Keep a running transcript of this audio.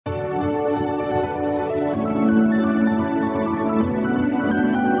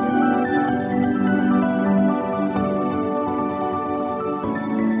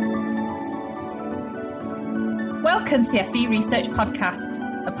Welcome to the FE Research Podcast,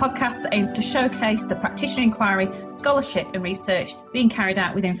 a podcast that aims to showcase the practitioner inquiry, scholarship and research being carried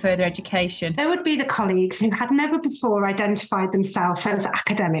out within further education. There would be the colleagues who had never before identified themselves as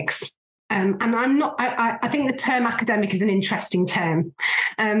academics. And I think the term academic is an interesting term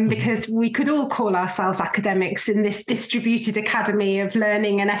because we could all call ourselves academics in this distributed academy of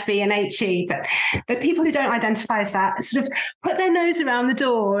learning and FE and HE, but the people who don't identify as that sort of put their nose around the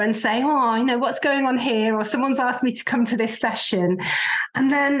door and say, oh, you know, what's going on here? Or someone's asked me to come to this session.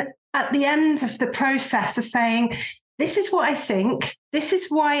 And then at the end of the process are saying, this is what I think. This is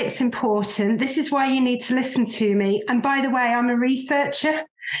why it's important. This is why you need to listen to me. And by the way, I'm a researcher.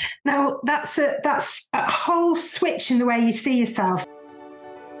 Now, that's a whole switch in the way you see yourself.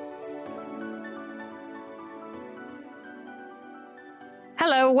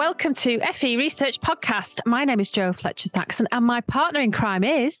 Hello, welcome to FE Research Podcast. My name is Jo Fletcher-Saxon and my partner in crime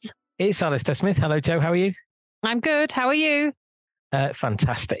is... It's Alistair Smith. Hello, Jo. How are you? I'm good. How are you?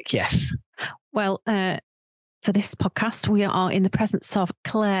 Fantastic. Yes. Well, for this podcast, we are in the presence of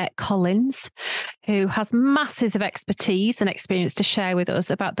Claire Collins, who has masses of expertise and experience to share with us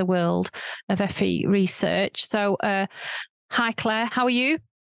about the world of FE research. So, hi, Claire. How are you?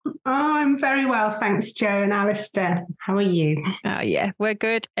 Oh, I'm very well, thanks, Jo and Alistair. How are you? Oh, yeah, we're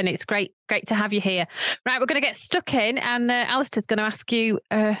good. And it's great to have you here. Right, we're going to get stuck in and Alistair's going to ask you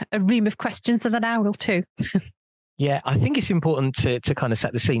a ream of questions and then I will too. Yeah, I think it's important to kind of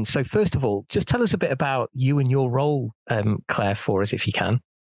set the scene. So first of all, just tell us a bit about you and your role, Claire, for us, if you can.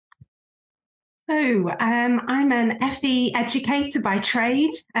 So I'm an FE educator by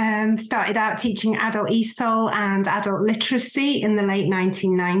trade. Started out teaching adult ESOL and adult literacy in the late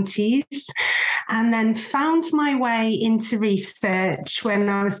 1990s, and then found my way into research when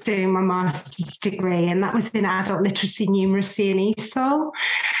I was doing my master's degree, and that was in adult literacy, numeracy and ESOL.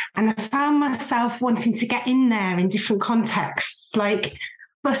 And I found myself wanting to get in there in different contexts, like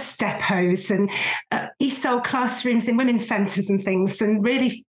bus depots and ESOL classrooms in women's centres and things, and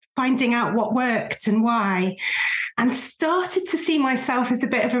really finding out what worked and why, and started to see myself as a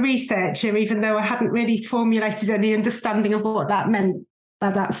bit of a researcher, even though I hadn't really formulated any understanding of what that meant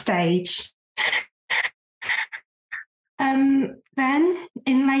at that stage. Then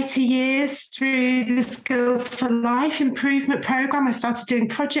in later years, through the Skills for Life improvement programme, I started doing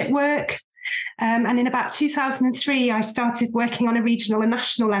project work. And in about 2003, I started working on a regional and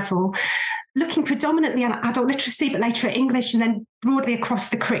national level, looking predominantly at adult literacy, but later at English, and then broadly across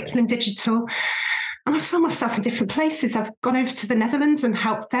the curriculum digital. And I found myself in different places. I've gone over to the Netherlands and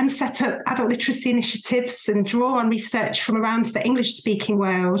helped them set up adult literacy initiatives and draw on research from around the English-speaking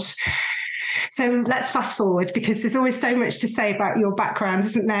world. So let's fast forward, because there's always so much to say about your background,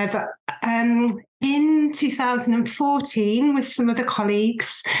 isn't there? But in 2014, with some other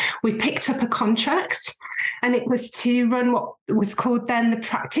colleagues, we picked up a contract, and it was to run what was called then the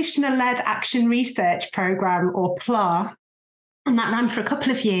Practitioner-Led Action Research Programme, or PLAR. And that ran for a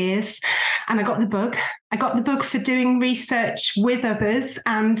couple of years, and I got the bug. I got the bug for doing research with others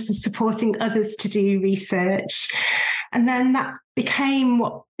and for supporting others to do research. And then that became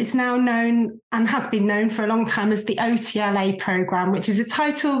what is now known and has been known for a long time as the OTLA programme, which is a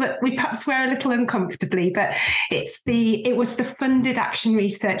title that we perhaps wear a little uncomfortably, but it was the funded action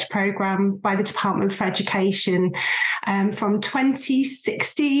research programme by the Department for Education from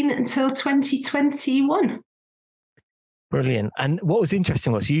 2016 until 2021. Brilliant. And what was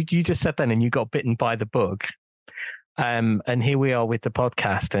interesting was you just said then, and you got bitten by the bug. And here we are with the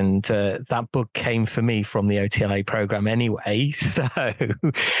podcast, and that bug came for me from the OTLA program anyway. So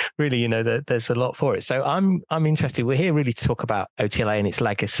really, you know, there's a lot for it. So I'm interested. We're here really to talk about OTLA and its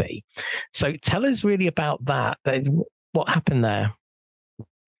legacy. So tell us really about that. What happened there?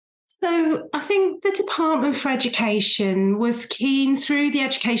 So I think the Department for Education was keen, through the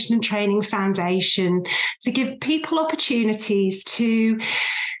Education and Training Foundation, to give people opportunities to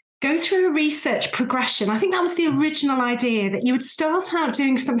go through a research progression. I think that was the original idea, that you would start out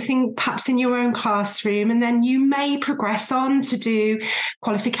doing something perhaps in your own classroom, and then you may progress on to do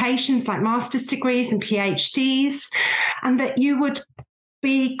qualifications like master's degrees and PhDs, and that you would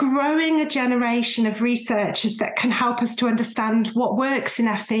be growing a generation of researchers that can help us to understand what works in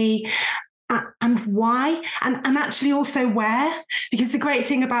FE and why, and actually also where. Because the great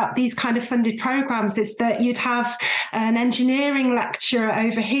thing about these kind of funded programs is that you'd have an engineering lecturer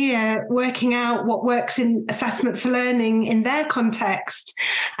over here working out what works in assessment for learning in their context,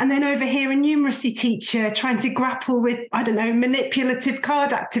 and then over here a numeracy teacher trying to grapple with, I don't know, manipulative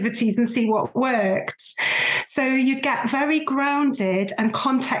card activities and see what worked. So you get very grounded and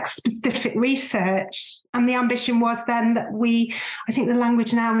context-specific research. And the ambition was then that I think the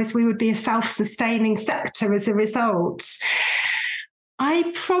language now is we would be a self-sustaining sector as a result. I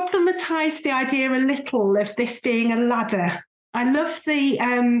problematise the idea a little of this being a ladder. I love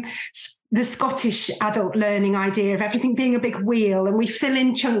the Scottish adult learning idea of everything being a big wheel, and we fill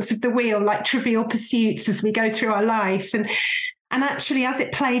in chunks of the wheel like Trivial Pursuits as we go through our life. And actually, as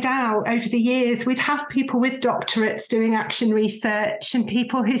it played out over the years, we'd have people with doctorates doing action research and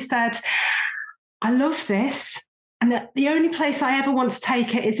people who said, I love this, and the only place I ever want to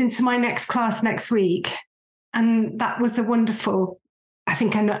take it is into my next class next week. And that was a wonderful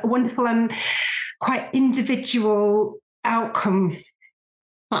and quite individual outcome.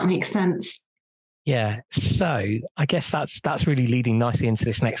 That makes sense. Yeah. So I guess that's really leading nicely into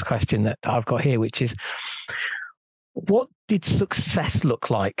this next question that I've got here, which is, what did success look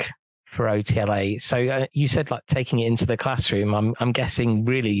like for OTLA? So you said like taking it into the classroom. I'm guessing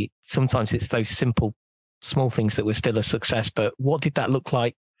really sometimes it's those simple, small things that were still a success. But what did that look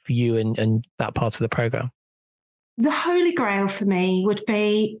like for you and that part of the program? The holy grail for me would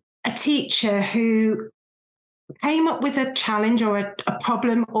be a teacher who came up with a challenge or a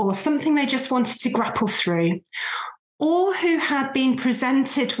problem or something they just wanted to grapple through, or who had been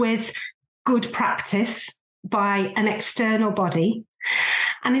presented with good practice by an external body.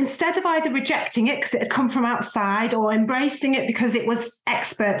 And instead of either rejecting it because it had come from outside or embracing it because it was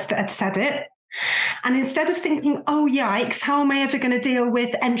experts that had said it, and instead of thinking, oh, yikes, how am I ever going to deal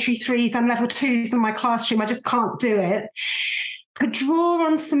with entry 3s and level 2s in my classroom? I just can't do it. Could draw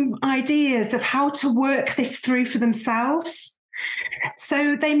on some ideas of how to work this through for themselves.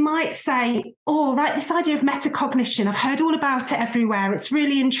 So they might say, oh, right, this idea of metacognition, I've heard all about it everywhere. It's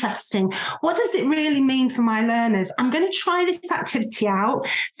really interesting. What does it really mean for my learners? I'm going to try this activity out,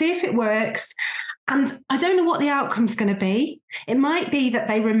 see if it works. And I don't know what the outcome's going to be. It might be that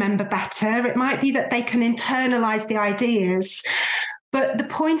they remember better. It might be that they can internalize the ideas. But the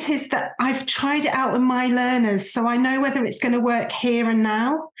point is that I've tried it out with my learners, so I know whether it's going to work here and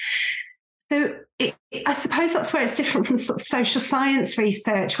now. So I suppose that's where it's different from sort of social science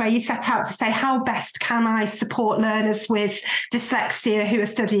research, where you set out to say, how best can I support learners with dyslexia who are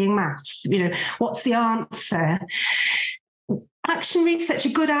studying maths? You know, what's the answer? Action research, a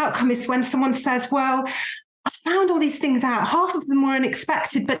good outcome is when someone says, well, I found all these things out. Half of them were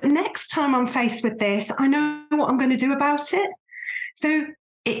unexpected, but next time I'm faced with this, I know what I'm going to do about it. So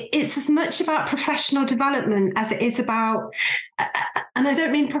it's as much about professional development as it is about, and I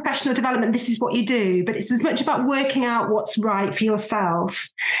don't mean professional development, this is what you do, but it's as much about working out what's right for yourself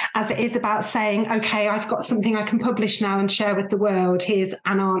as it is about saying, okay, I've got something I can publish now and share with the world. Here's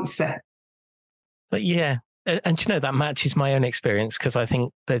an answer. But yeah. And you know, that matches my own experience, because I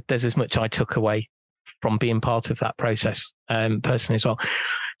think that there's as much I took away from being part of that process personally as well.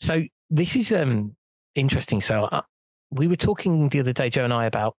 So this is interesting. So we were talking the other day, Joe and I,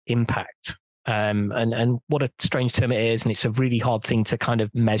 about impact and what a strange term it is. And it's a really hard thing to kind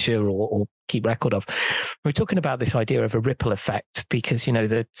of measure or keep record of. We're talking about this idea of a ripple effect, because, you know,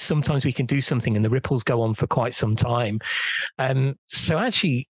 that sometimes we can do something and the ripples go on for quite some time. So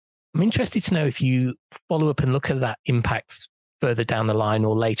actually, I'm interested to know if you follow up and look at that impact further down the line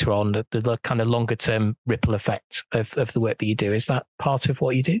or later on, the kind of longer term ripple effect of the work that you do. Is that part of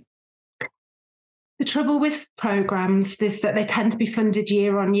what you do? The trouble with programs is that they tend to be funded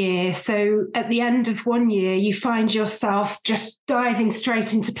year on year. So at the end of one year, you find yourself just diving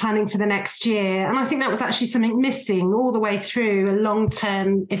straight into planning for the next year. And I think that was actually something missing all the way through a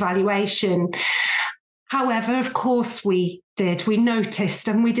long-term evaluation. However, of course we noticed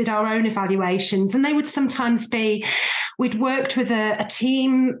and we did our own evaluations, and they would sometimes be, we'd worked with a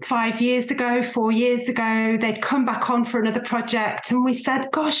team 5 years ago, 4 years ago, they'd come back on for another project and we said,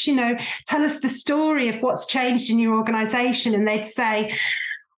 gosh, you know, tell us the story of what's changed in your organisation. And they'd say,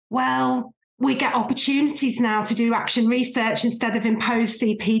 well, we get opportunities now to do action research instead of imposed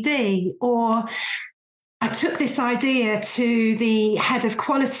CPD, or I took this idea to the head of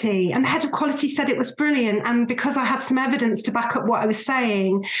quality and the head of quality said it was brilliant. And because I had some evidence to back up what I was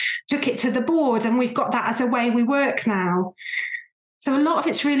saying, took it to the board, and we've got that as a way we work now. So a lot of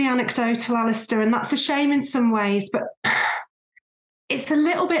it's really anecdotal, Alistair, and that's a shame in some ways, but it's a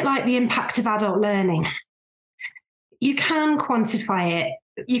little bit like the impact of adult learning. You can quantify it.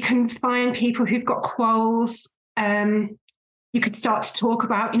 You can find people who've got quals. You could start to talk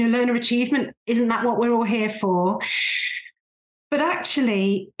about, you know, learner achievement. Isn't that what we're all here for? But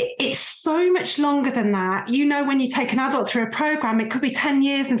actually, it's so much longer than that. You know, when you take an adult through a program, it could be 10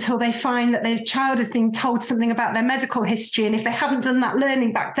 years until they find that their child is being told something about their medical history. And if they haven't done that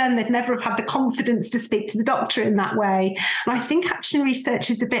learning back then, they'd never have had the confidence to speak to the doctor in that way. And I think action research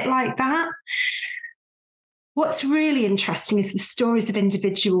is a bit like that. What's really interesting is the stories of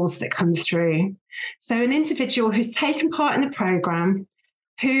individuals that come through. So an individual who's taken part in the program,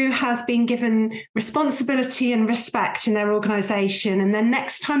 who has been given responsibility and respect in their organisation. And then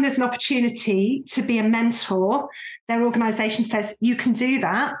next time there's an opportunity to be a mentor, their organisation says, you can do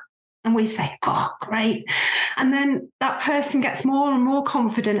that. And we say, oh, great. And then that person gets more and more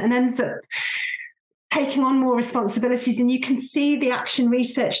confident and ends up taking on more responsibilities. And you can see the action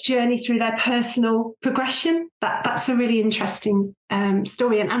research journey through their personal progression. That's a really interesting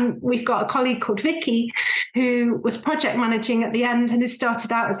story. And we've got a colleague called Vicky, who was project managing at the end and has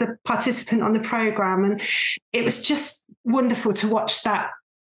started out as a participant on the programme. And it was just wonderful to watch that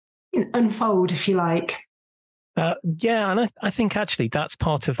unfold, if you like. Yeah, and I think actually that's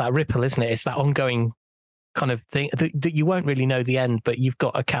part of that ripple, isn't it? It's that ongoing kind of thing that you won't really know the end, but you've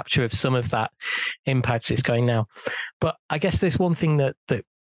got a capture of some of that impact it's going now. But I guess there's one thing that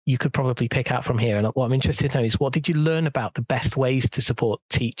you could probably pick out from here, and what I'm interested to know is, what did you learn about the best ways to support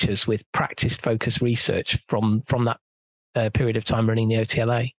teachers with practice-focused research from that period of time running the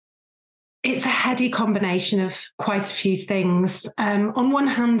OTLA? It's a heady combination of quite a few things. On one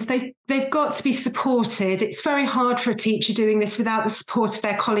hand, they've got to be supported. It's very hard for a teacher doing this without the support of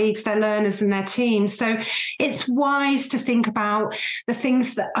their colleagues, their learners and their team. So it's wise to think about the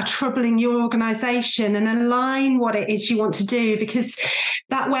things that are troubling your organisation and align what it is you want to do, because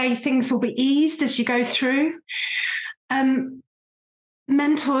that way things will be eased as you go through.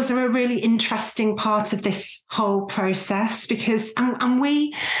 Mentors are a really interesting part of this whole process, because and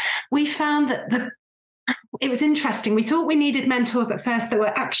we found that it was interesting. We thought we needed mentors at first that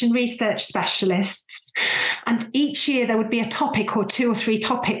were action research specialists, and each year there would be a topic or 2 or 3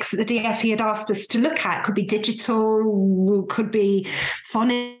 topics that the DFE had asked us to look at. It could be digital, could be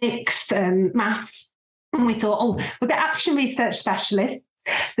phonics, maths. And we thought, we'll get action research specialists.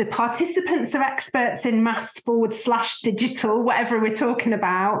 The participants are experts in maths / digital, whatever we're talking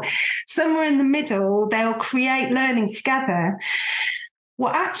about. Somewhere in the middle, they'll create learning together.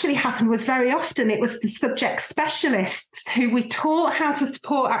 What actually happened was very often it was the subject specialists who we taught how to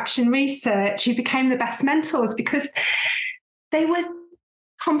support action research who became the best mentors, because they were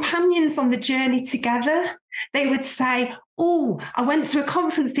companions on the journey together. They would say, I went to a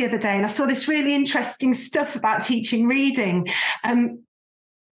conference the other day and I saw this really interesting stuff about teaching reading.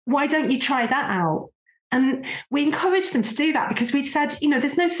 Why don't you try that out? And we encouraged them to do that, because we said,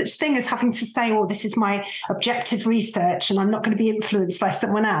 there's no such thing as having to say, this is my objective research and I'm not going to be influenced by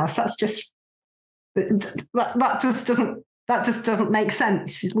someone else. That's just, that just doesn't make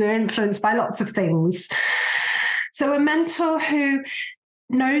sense. We're influenced by lots of things. So a mentor who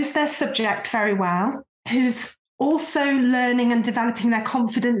knows their subject very well, who's also learning and developing their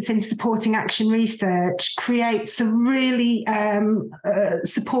confidence in supporting action research, creates a really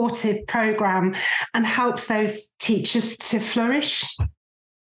supportive programme and helps those teachers to flourish.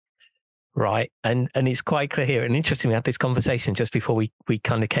 Right. And it's quite clear here. And interesting, we had this conversation just before we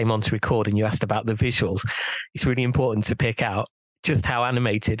kind of came on to record, and you asked about the visuals. It's really important to pick out just how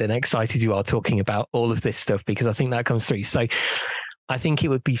animated and excited you are talking about all of this stuff, because I think that comes through. So I think it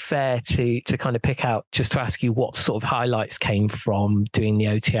would be fair to kind of pick out, just to ask you what sort of highlights came from doing the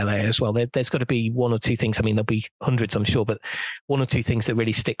OTLA as well. There's got to be 1 or 2 things. I mean, there'll be hundreds, I'm sure, but 1 or 2 things that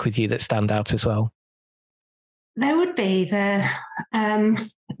really stick with you that stand out as well. There would be the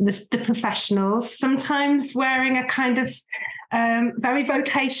professionals, sometimes wearing a kind of very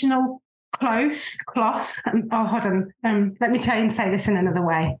vocational cloth. Hold on. Let me try and say this in another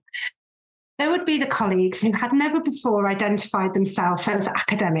way. There would be the colleagues who had never before identified themselves as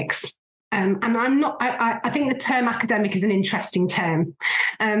academics. And I think the term academic is an interesting term,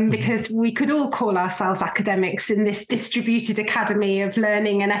 because we could all call ourselves academics in this distributed academy of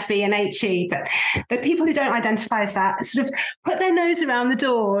learning and FE and HE, but the people who don't identify as that sort of put their nose around the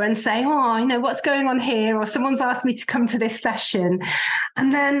door and say, what's going on here? Or someone's asked me to come to this session.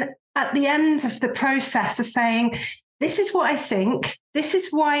 And then at the end of the process are saying, this is what I think. This is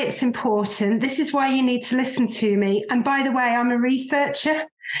why it's important. This is why you need to listen to me. And by the way, I'm a researcher.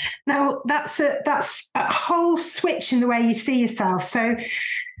 Now, that's a whole switch in the way you see yourself. So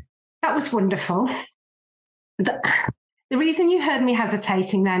that was wonderful. The reason you heard me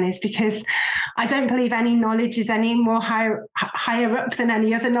hesitating then is because I don't believe any knowledge is any more higher up than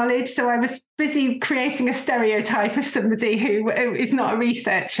any other knowledge. So I was busy creating a stereotype of somebody who is not a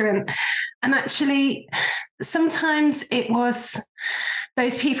researcher. And actually, sometimes it was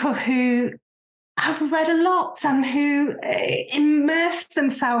those people who have read a lot and who immerse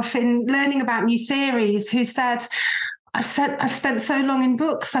themselves in learning about new theories, who said, I've spent so long in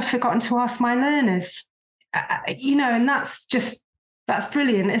books, I've forgotten to ask my learners. And that's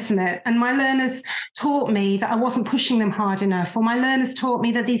brilliant, isn't it? And my learners taught me that I wasn't pushing them hard enough, or my learners taught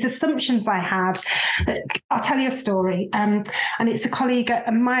me that these assumptions I had. I'll tell you a story, and it's a colleague at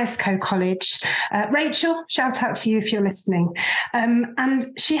Myerscough College, Rachel, shout out to you if you're listening. And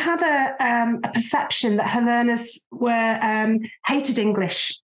she had a perception that her learners were hated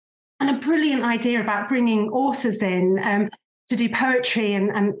English, and a brilliant idea about bringing authors in to do poetry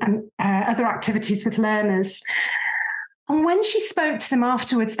and other activities with learners. And when she spoke to them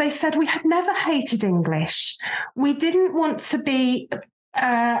afterwards, they said, we had never hated English. We didn't want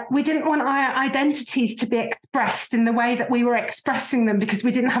our identities to be expressed in the way that we were expressing them because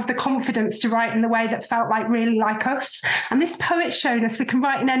we didn't have the confidence to write in the way that felt really like us. And this poet showed us we can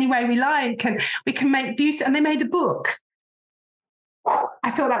write in any way we like, and we can make beauty. And they made a book. I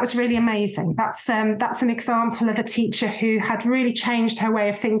thought that was really amazing. That's an example of a teacher who had really changed her way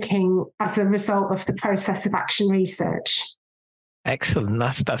of thinking as a result of the process of action research. Excellent.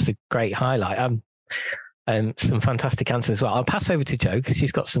 That's a great highlight. Some fantastic answers as well. I'll pass over to Jo because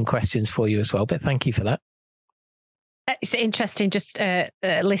she's got some questions for you as well. But thank you for that. It's interesting just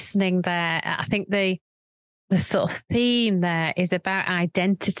listening there. I think the sort of theme there is about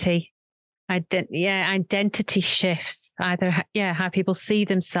identity. Identity shifts, how people see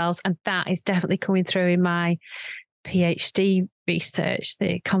themselves. And that is definitely coming through in my PhD research,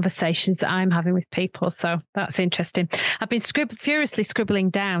 the conversations that I'm having with people. So that's interesting. I've been furiously scribbling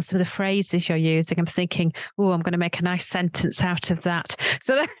down some of the phrases you're using. I'm thinking, I'm going to make a nice sentence out of that.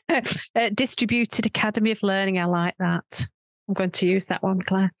 So distributed academy of learning, I like that. I'm going to use that one,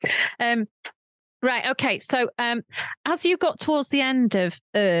 Claire. Right. Okay. So as you got towards the end of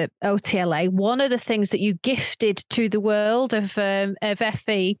OTLA, one of the things that you gifted to the world of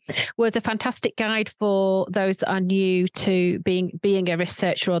FE was a fantastic guide for those that are new to being a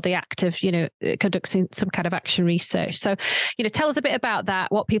researcher or the act of, conducting some kind of action research. So, tell us a bit about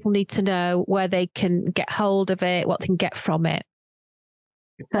that, what people need to know, where they can get hold of it, what they can get from it.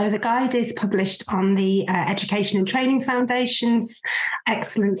 So the guide is published on the Education and Training Foundation's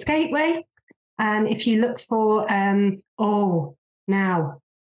Excellence Gateway. And if you look for, how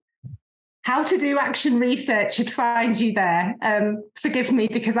to do action research, you'd find you there. Forgive me,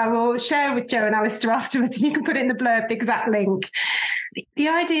 because I will share with Jo and Alistair afterwards, and you can put in the blurb the exact link. The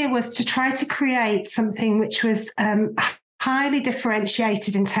idea was to try to create something which was highly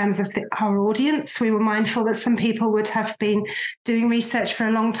differentiated in terms of our audience. We were mindful that some people would have been doing research for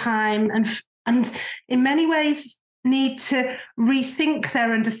a long time and in many ways need to rethink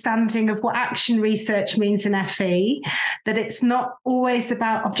their understanding of what action research means in FE, that it's not always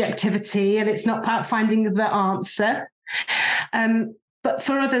about objectivity and it's not about finding the answer. But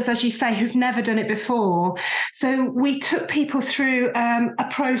for others, as you say, who've never done it before. So we took people through a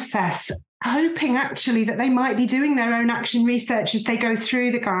process, hoping actually that they might be doing their own action research as they go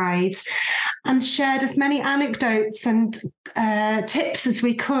through the guide, and shared as many anecdotes and tips as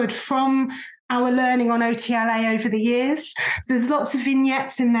we could from our learning on OTLA over the years. So there's lots of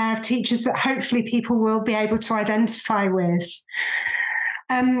vignettes in there of teachers that hopefully people will be able to identify with.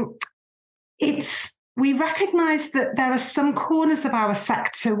 We recognise that there are some corners of our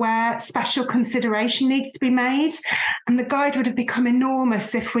sector where special consideration needs to be made, and the guide would have become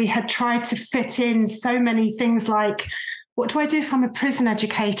enormous if we had tried to fit in so many things like, what do I do if I'm a prison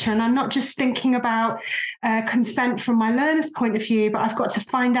educator and I'm not just thinking about consent from my learner's point of view, but I've got to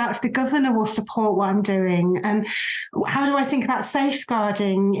find out if the governor will support what I'm doing? And how do I think about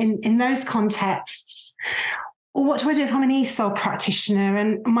safeguarding in those contexts? Or what do I do if I'm an ESOL practitioner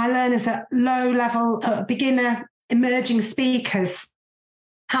and my learners are low-level, beginner, emerging speakers?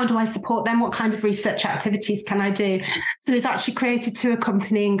 How do I support them? What kind of research activities can I do? So we've actually created 2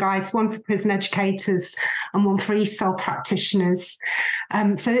 accompanying guides, one for prison educators and one for ESOL practitioners.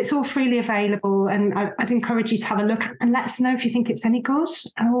 So it's all freely available, and I'd encourage you to have a look and let us know if you think it's any good,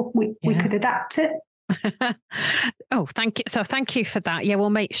 or we could adapt it. Oh, thank you. So thank you for that. Yeah,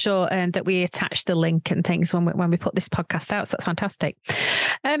 we'll make sure that we attach the link and things when we put this podcast out. So that's fantastic.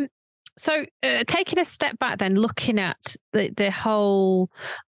 So taking a step back then, looking at the whole,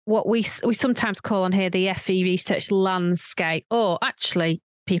 what we sometimes call on here the FE research landscape, or actually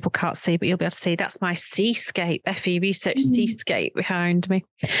people can't see, but you'll be able to see, that's my seascape, FE Research seascape behind me.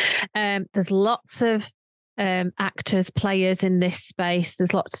 There's lots of actors, players in this space.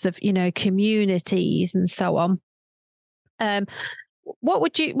 There's lots of, communities and so on.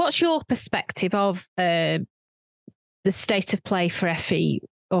 What's your perspective of the state of play for FE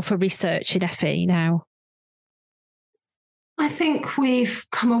or for research in FE now? I think we've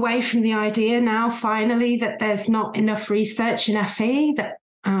come away from the idea now, finally, that there's not enough research in FE. That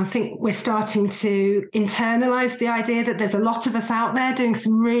I think we're starting to internalise the idea that there's a lot of us out there doing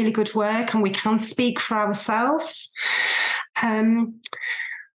some really good work and we can speak for ourselves.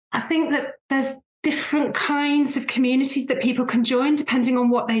 I think that there's different kinds of communities that people can join depending on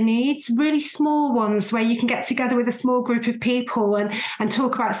what they need. Really small ones where you can get together with a small group of people and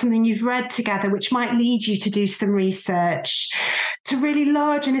talk about something you've read together, which might lead you to do some research, to really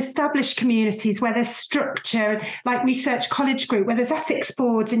large and established communities where there's structure, like Research College Group, where there's ethics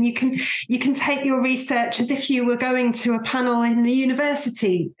boards and you can take your research as if you were going to a panel in the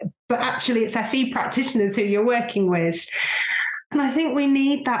university, but actually it's FE practitioners who you're working with. And I think we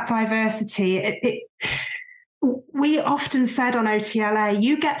need that diversity. We often said on OTLA,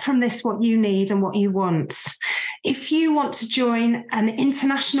 you get from this what you need and what you want. If you want to join an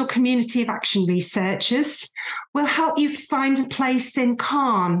international community of action researchers, we'll help you find a place in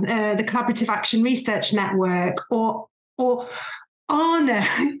CARN, the Collaborative Action Research Network, or ARNA.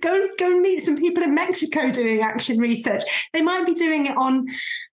 Go and meet some people in Mexico doing action research. They might be doing it on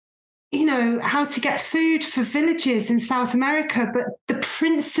how to get food for villages in South America, but the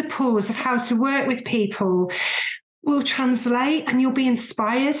principles of how to work with people will translate and you'll be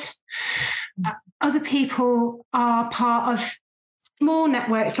inspired. Other people are part of small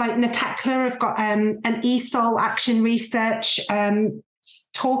networks like NATECLA have got an ESOL action research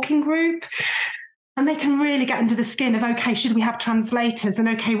talking group. And they can really get under the skin of, okay, should we have translators? And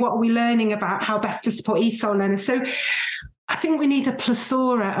okay, what are we learning about how best to support ESOL learners? So I think we need a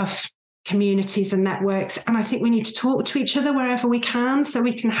plethora of communities and networks. And I think we need to talk to each other wherever we can so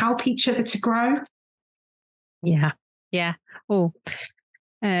we can help each other to grow. Yeah. Yeah. Oh,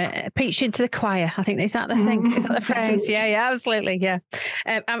 preaching to the choir. I think is that the thing? Is that the phrase? Yeah, absolutely. Yeah.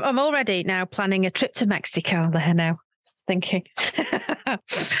 I'm already now planning a trip to Mexico there now. Just thinking.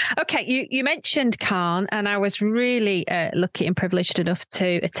 Okay, you mentioned CARN, and I was really lucky and privileged enough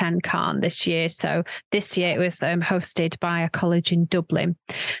to attend CARN this year. So this year it was hosted by a college in Dublin.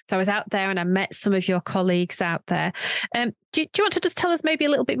 So I was out there and I met some of your colleagues out there. Do you want to just tell us maybe a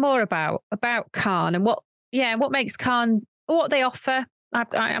little bit more about CARN and what makes CARN, what they offer?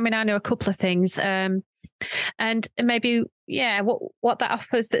 I mean, I know a couple of things, and maybe what that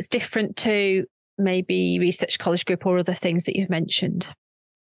offers that's different to maybe Research College Group or other things that you've mentioned.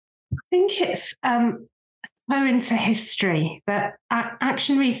 I think it's owing to history that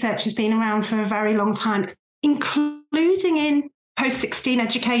action research has been around for a very long time, including in post-16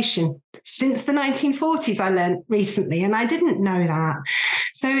 education. Since the 1940s, I learned recently, and I didn't know that.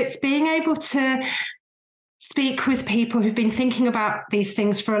 So it's being able to speak with people who've been thinking about these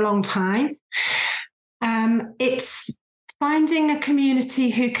things for a long time. It's finding a community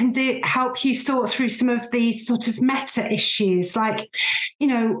who can help you sort through some of these sort of meta issues, like,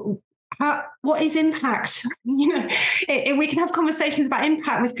 what is impact? We can have conversations about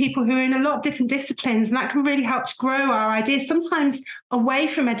impact with people who are in a lot of different disciplines, and that can really help to grow our ideas, sometimes away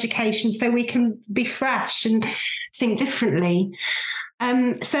from education, so we can be fresh and think differently.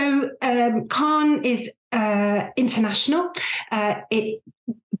 CARN is international.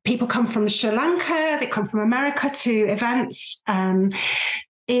 People come from Sri Lanka, they come from America to events.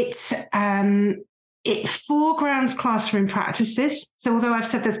 It foregrounds classroom practices. So although I've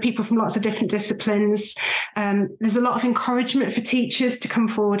said there's people from lots of different disciplines, there's a lot of encouragement for teachers to come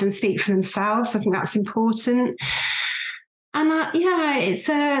forward and speak for themselves. I think that's important. And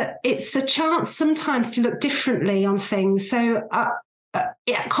it's a chance sometimes to look differently on things. So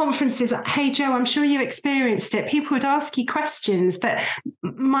at conferences, hey Joe, I'm sure you experienced it. People would ask you questions that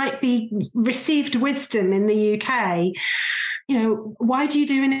might be received wisdom in the UK. Why do you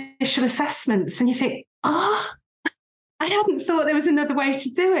do initial assessments? And you think, I hadn't thought there was another way to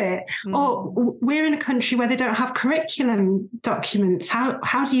do it. Or we're in a country where they don't have curriculum documents.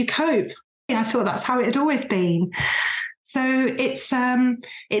 How do you cope? I thought that's how it had always been. So it's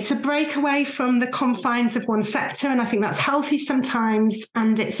a break away from the confines of one sector, and I think that's healthy sometimes,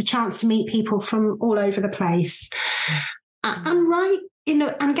 and it's a chance to meet people from all over the place and write,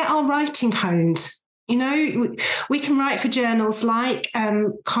 and get our writing honed. We can write for journals like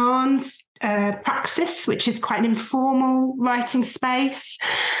CARN's Praxis, which is quite an informal writing space.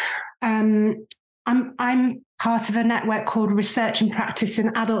 I'm part of a network called Research and Practice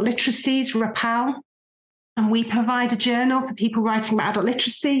in Adult Literacies, RAPAL, and we provide a journal for people writing about adult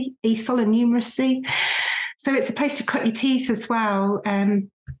literacy, ESOL and numeracy. So it's a place to cut your teeth as well, and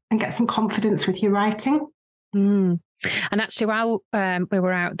get some confidence with your writing. And actually, while we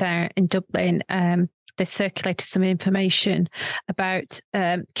were out there in Dublin, they circulated some information about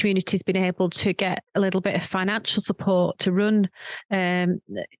communities being able to get a little bit of financial support to run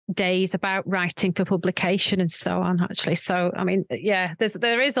days about writing for publication and so on, actually. So, I mean, yeah,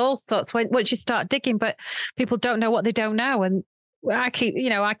 there is all sorts once you start digging, but people don't know what they don't know. And I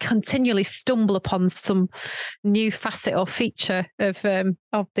continually stumble upon some new facet or feature of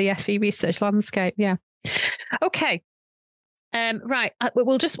the FE research landscape. Yeah. Okay. Right.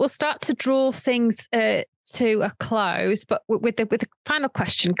 We'll start to draw things to a close, but with the final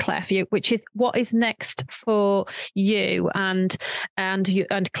question, Claire, for you, which is, what is next for you and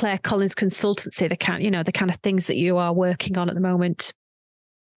Claire Collins Consultancy? The kind of things that you are working on at the moment.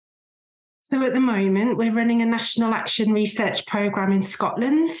 So at the moment, we're running a National Action Research Programme in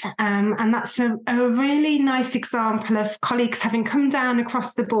Scotland, and that's a really nice example of colleagues having come down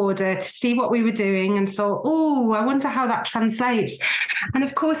across the border to see what we were doing and thought, oh, I wonder how that translates. And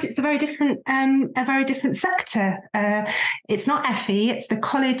of course, it's a very different sector. It's not FE, it's the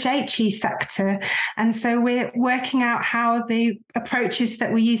college HE sector. And so we're working out how the approaches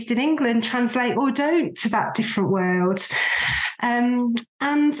that we used in England translate or don't to that different world.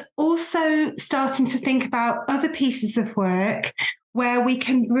 And also starting to think about other pieces of work where we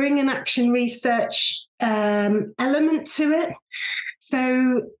can bring an action research element to it.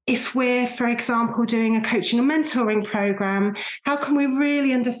 So if we're, for example, doing a coaching and mentoring program, how can we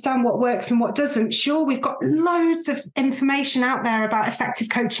really understand what works and what doesn't? Sure, we've got loads of information out there about effective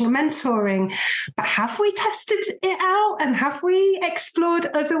coaching and mentoring, but have we tested it out and have we explored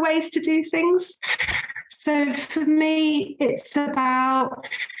other ways to do things? So for me, it's about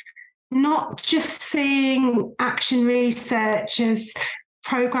not just seeing action research as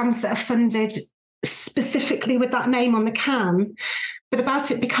programs that are funded specifically with that name on the can, but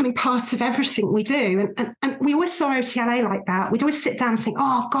about it becoming part of everything we do. And we always saw OTLA like that. We'd always sit down and think,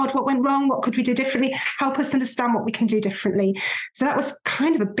 oh God, what went wrong? What could we do differently? Help us understand what we can do differently. So that was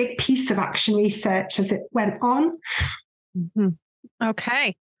kind of a big piece of action research as it went on. Mm-hmm.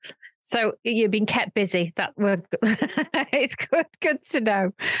 Okay. So you've been kept busy. It's good to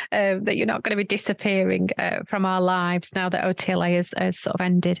know that you're not going to be disappearing from our lives now that OTLA has sort of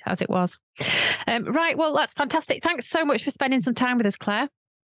ended as it was. Right. Well, that's fantastic. Thanks so much for spending some time with us, Claire.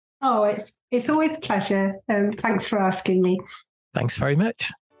 Oh, it's always a pleasure. Thanks for asking me. Thanks very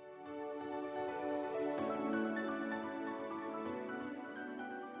much.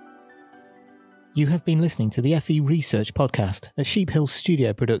 You have been listening to the FE Research Podcast, a Sheep Hill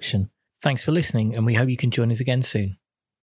Studio production. Thanks for listening, and we hope you can join us again soon.